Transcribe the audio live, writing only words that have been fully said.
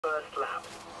First lap.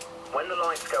 When the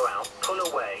lights go out, pull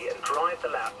away and drive the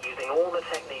lap using all the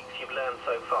techniques you've learned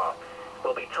so far.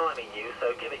 We'll be timing you,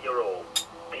 so give it your all.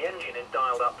 The engine is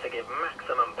dialed up to give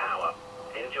maximum power.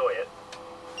 Enjoy it.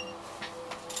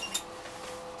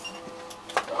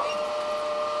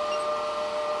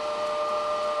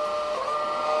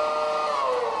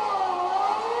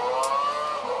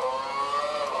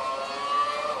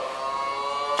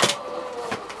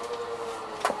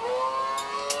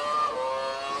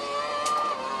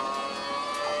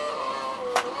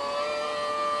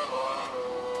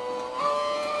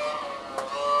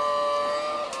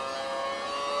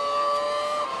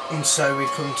 And so we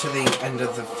come to the end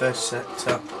of the first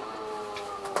sector.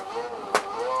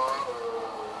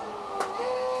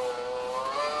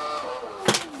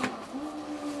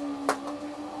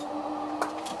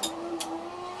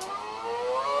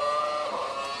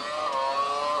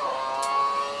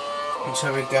 And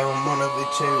so we go on one of the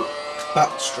two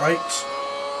back straights,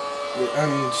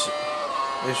 and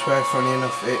it's where, funny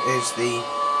enough, it is the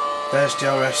first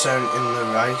DRS zone in the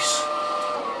race.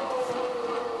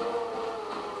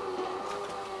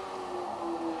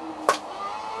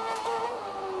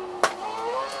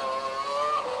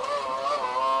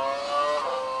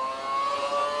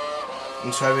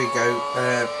 And so we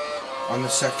go on the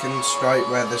second straight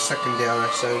where the second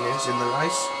DRS zone is in the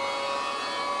race.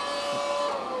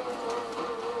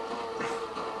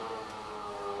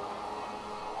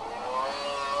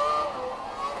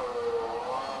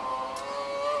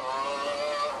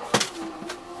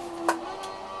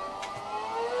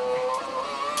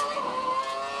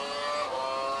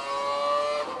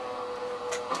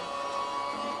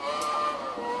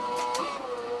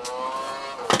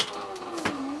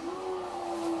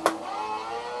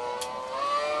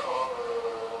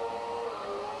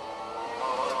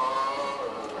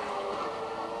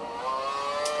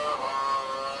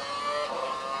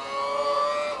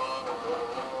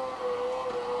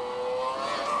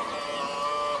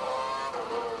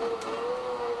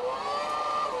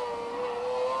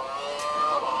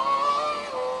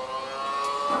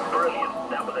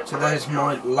 So there's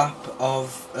my lap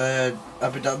of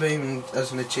Abu Dhabi, and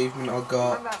as an achievement I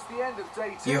got,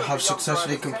 you have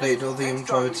successfully completed all the young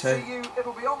driver test.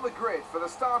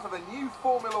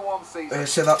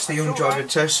 So that's the young driver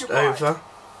test over.